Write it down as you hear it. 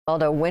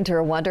To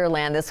Winter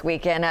Wonderland this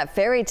weekend at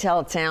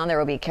Fairytale Town. There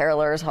will be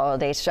carolers,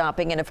 holiday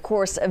shopping, and of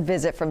course a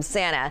visit from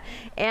Santa.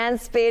 Ann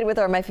Spade with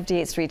our My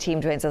 58th Street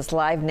team joins us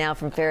live now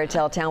from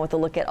Fairytale Town with a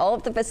look at all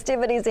of the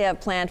festivities they have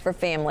planned for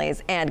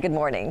families. Ann, good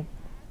morning.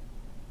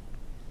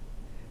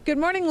 Good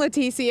morning,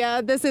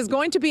 Leticia. This is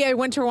going to be a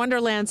Winter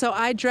Wonderland, so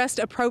I dressed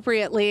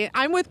appropriately.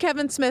 I'm with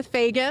Kevin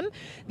Smith-Fagan,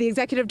 the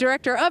executive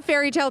director of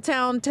Fairytale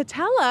Town, to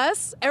tell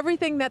us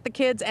everything that the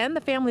kids and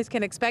the families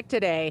can expect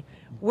today.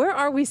 Where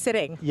are we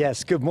sitting?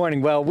 Yes, good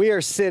morning. Well, we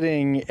are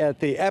sitting at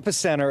the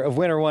epicenter of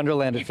Winter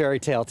Wonderland at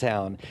Fairytale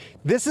Town.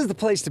 This is the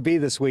place to be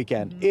this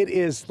weekend. It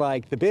is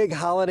like the big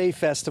holiday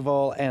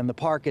festival, and the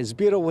park is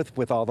beautiful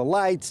with all the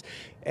lights.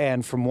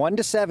 And from 1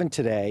 to 7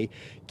 today,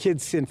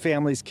 kids and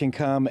families can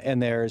come,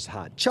 and there's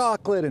hot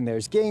chocolate, and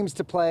there's games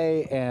to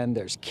play, and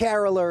there's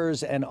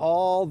carolers, and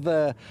all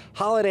the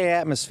holiday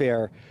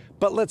atmosphere.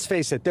 But let's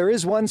face it, there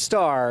is one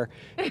star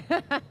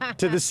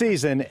to the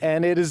season,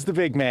 and it is the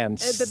big man.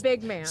 The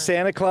big man.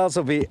 Santa Claus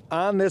will be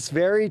on this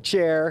very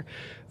chair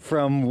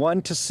from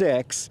 1 to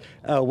 6,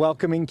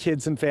 welcoming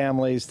kids and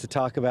families to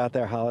talk about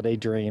their holiday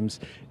dreams.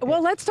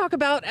 Well, let's talk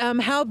about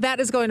how that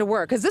is going to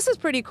work, because this is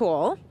pretty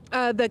cool.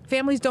 The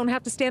families don't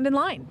have to stand in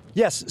line.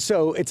 Yes,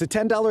 so it's a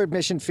 $10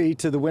 admission fee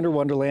to the Winter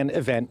Wonderland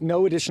event.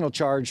 No additional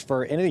charge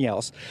for anything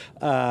else,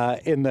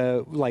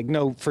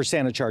 no for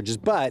Santa charges,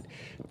 but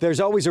there's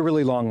always a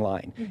really long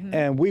line.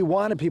 And we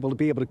wanted people to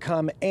be able to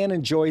come and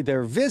enjoy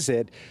their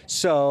visit.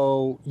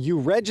 So you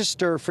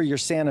register for your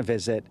Santa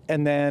visit,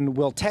 and then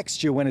we'll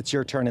text you when it's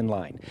your turn in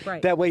line.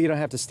 Right. That way you don't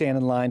have to stand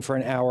in line for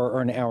an hour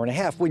or an hour and a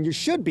half, when you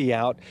should be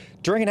out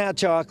drinking hot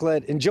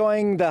chocolate,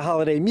 enjoying the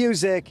holiday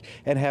music,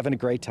 and having a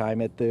great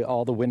time at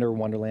all the Winter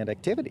Wonderland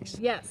activities.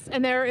 Yes,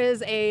 and there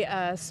is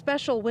a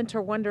special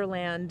Winter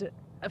Wonderland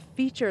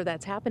feature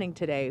that's happening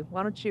today.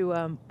 Why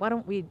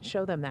don't we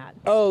show them that?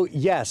 Oh,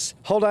 yes.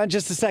 Hold on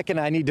just a second.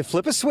 I need to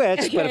flip a switch,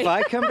 okay. But if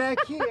I come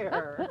back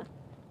here.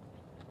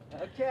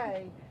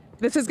 Okay.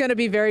 This is going to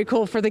be very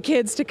cool for the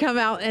kids to come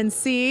out and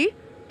see.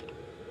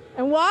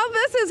 And while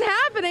this is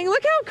happening,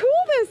 look how cool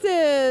this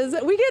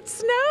is. We get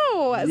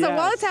snow. Yes. So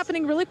while it's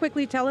happening, really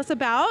quickly, tell us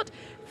about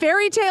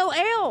Fairytale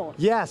Ale.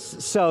 Yes,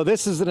 so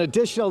this is a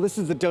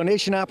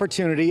donation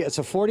opportunity. It's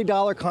a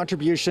 $40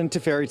 contribution to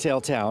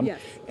Fairytale Town. Yes.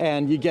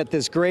 And you get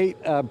this great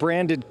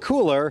branded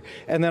cooler,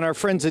 and then our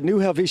friends at New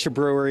Helvetia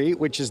Brewery,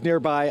 which is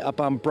nearby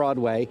up on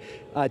Broadway,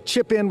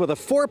 chip in with a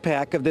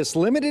 4-pack of this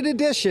limited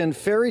edition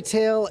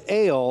Fairytale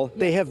Ale. Yes.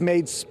 They have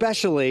made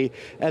specially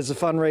as a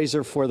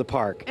fundraiser for the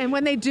park. And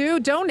when they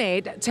do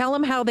donate, tell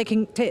them how they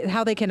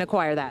can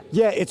acquire that.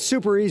 Yeah, it's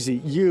super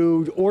easy.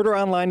 You order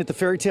online at the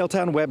Fairytale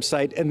Town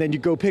website, and then you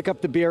go pick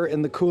up the beer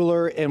in the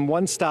cooler and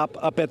one stop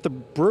up at the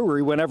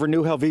brewery whenever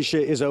New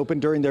Helvetia is open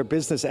during their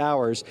business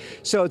hours.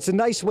 So it's a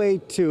nice way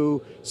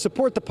to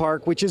support the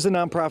park, which is a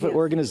nonprofit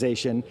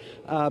organization,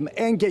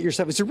 and get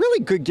yourself. It's a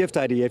really good gift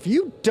idea. If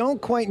you don't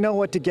quite know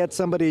what to get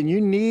somebody and you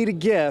need a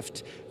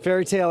gift,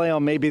 Fairytale Ale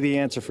may be the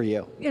answer for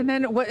you. And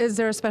then is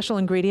there a special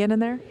ingredient in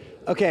there?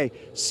 Okay,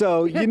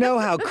 so you know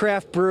how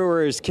craft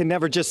brewers can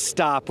never just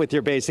stop with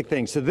your basic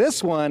things. So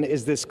this one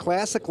is this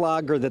classic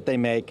lager that they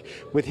make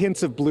with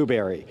hints of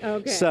blueberry.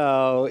 Okay.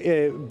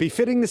 So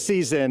befitting the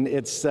season,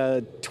 it's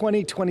a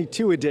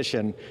 2022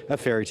 edition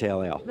of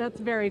Fairytale Ale. That's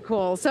very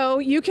cool.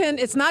 So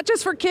it's not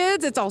just for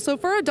kids, it's also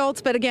for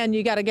adults. But again,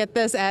 you got to get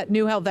this at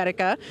New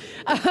Helvetica.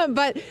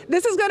 But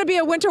this is going to be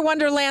a Winter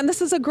Wonderland.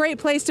 This is a great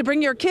place to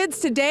bring your kids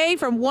today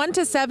from 1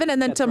 to 7,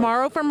 and then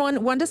tomorrow from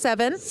 1 to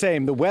 7.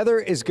 Same. The weather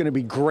is going to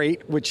be great,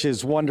 which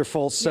is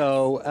wonderful.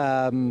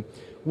 So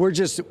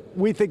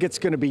we think it's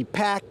going to be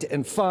packed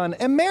and fun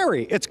and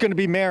merry. It's going to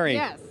be merry.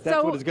 Yes.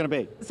 That's what it's going to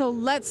be. So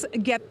let's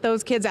get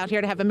those kids out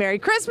here to have a Merry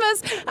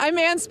Christmas. I'm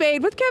Ann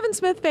Spade with Kevin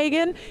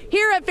Smith-Fagan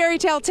here at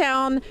Fairytale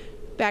Town.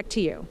 Back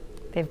to you.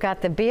 They've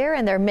got the beer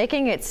and they're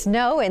making it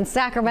snow in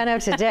Sacramento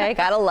today.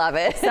 Gotta love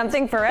it.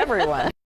 Something for everyone.